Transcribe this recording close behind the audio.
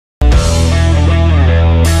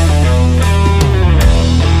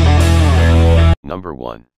Number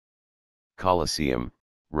 1. Colosseum,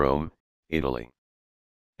 Rome, Italy.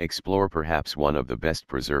 Explore perhaps one of the best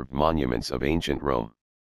preserved monuments of ancient Rome.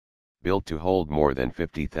 Built to hold more than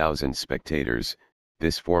 50,000 spectators,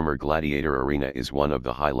 this former gladiator arena is one of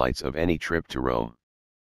the highlights of any trip to Rome.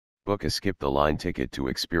 Book a skip-the-line ticket to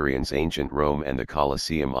experience ancient Rome and the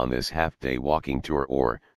Colosseum on this half-day walking tour,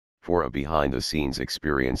 or, for a behind-the-scenes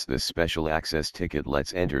experience, this special access ticket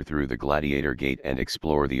lets enter through the Gladiator Gate and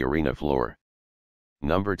explore the arena floor.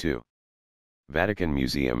 Number 2. Vatican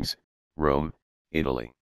Museums, Rome,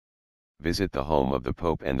 Italy. Visit the home of the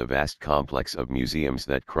Pope and the vast complex of museums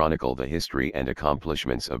that chronicle the history and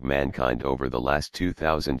accomplishments of mankind over the last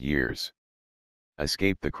 2,000 years.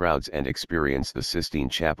 Escape the crowds and experience the Sistine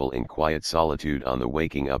Chapel in quiet solitude on the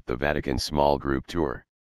Waking Up the Vatican small group tour.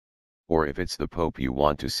 Or if it's the Pope you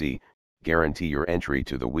want to see, guarantee your entry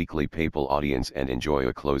to the weekly papal audience and enjoy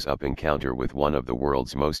a close-up encounter with one of the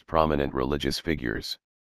world's most prominent religious figures.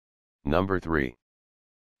 Number 3.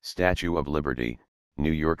 Statue of Liberty,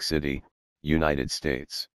 New York City, United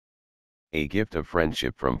States. A gift of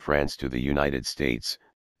friendship from France to the United States,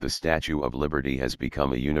 the Statue of Liberty has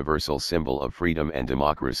become a universal symbol of freedom and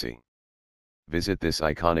democracy. Visit this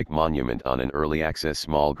iconic monument on an early access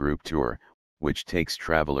small group tour, which takes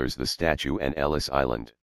travelers the statue and Ellis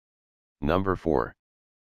Island. Number 4.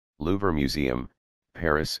 Louvre Museum,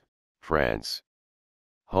 Paris, France.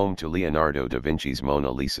 Home to Leonardo da Vinci's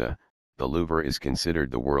Mona Lisa, the Louvre is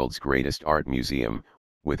considered the world's greatest art museum,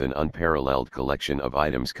 with an unparalleled collection of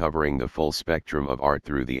items covering the full spectrum of art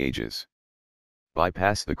through the ages.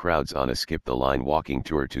 Bypass the crowds on a skip-the-line walking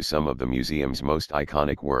tour to some of the museum's most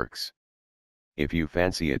iconic works. If you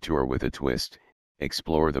fancy a tour with a twist,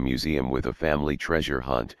 explore the museum with a family treasure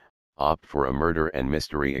hunt, opt for a murder and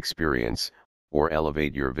mystery experience, or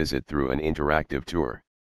elevate your visit through an interactive tour.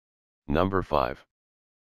 Number 5.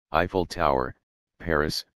 Eiffel Tower,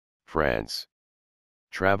 Paris, France.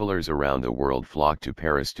 Travelers around the world flock to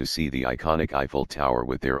Paris to see the iconic Eiffel Tower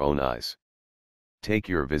with their own eyes. Take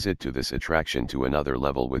your visit to this attraction to another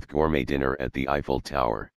level with gourmet dinner at the Eiffel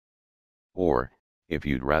Tower. Or, if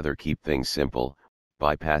you'd rather keep things simple,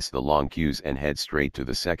 bypass the long queues and head straight to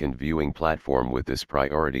the second viewing platform with this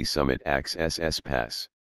Priority Summit Access Pass.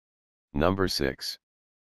 Number 6.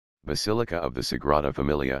 Basilica of the Sagrada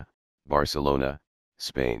Familia, Barcelona,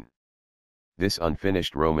 Spain. This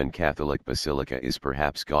unfinished Roman Catholic basilica is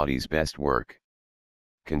perhaps Gaudi's best work.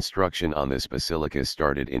 Construction on this basilica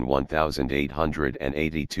started in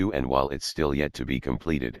 1882, and while it's still yet to be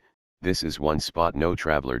completed, this is one spot no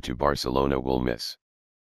traveler to Barcelona will miss.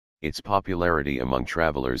 Its popularity among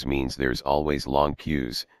travelers means there's always long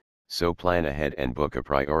queues, so plan ahead and book a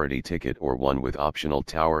priority ticket or one with optional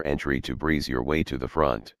tower entry to breeze your way to the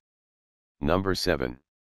front. Number 7.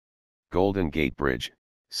 Golden Gate Bridge,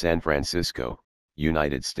 San Francisco,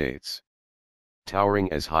 United States.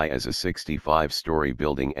 Towering as high as a 65-story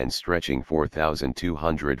building and stretching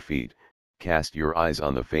 4,200 feet, cast your eyes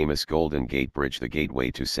on the famous Golden Gate Bridge, the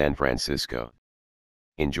gateway to San Francisco.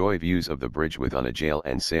 Enjoy views of the bridge with on a jail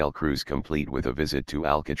and sail cruise complete with a visit to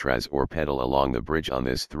Alcatraz, or pedal along the bridge on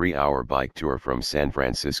this 3-hour bike tour from San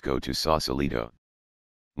Francisco to Sausalito.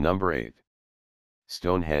 Number 8.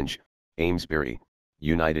 Stonehenge, Amesbury,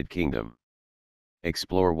 United Kingdom.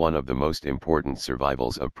 Explore one of the most important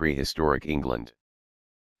survivals of prehistoric England.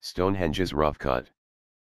 Stonehenge's rough-cut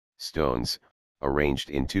stones,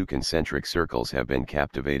 arranged in 2 concentric circles, have been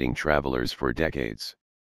captivating travelers for decades.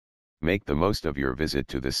 Make the most of your visit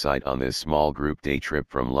to the site on this small group day trip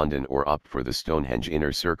from London, or opt for the Stonehenge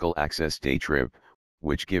Inner Circle Access Day Trip,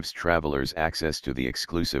 which gives travelers access to the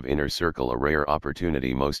exclusive Inner Circle, a rare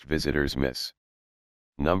opportunity most visitors miss.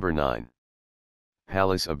 Number 9.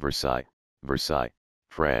 Palace of Versailles, Versailles,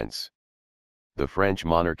 France. The French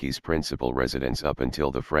monarchy's principal residence up until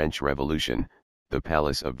the French Revolution, the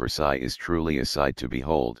Palace of Versailles is truly a sight to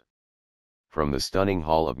behold. From the stunning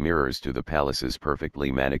Hall of Mirrors to the palace's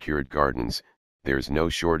perfectly manicured gardens, there's no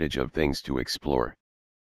shortage of things to explore.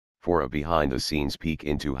 For a behind-the-scenes peek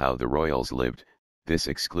into how the royals lived, this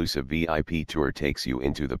exclusive VIP tour takes you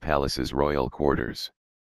into the palace's royal quarters.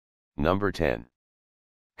 Number 10.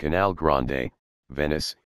 Canal Grande,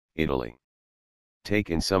 Venice, Italy. Take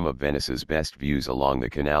in some of Venice's best views along the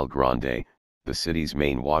Canal Grande, the city's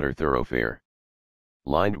main water thoroughfare.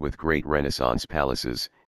 Lined with great Renaissance palaces,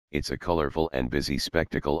 it's a colorful and busy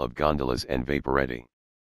spectacle of gondolas and vaporetti.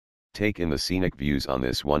 Take in the scenic views on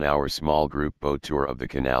this 1-hour small group boat tour of the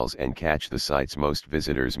canals and catch the sights most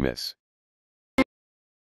visitors miss.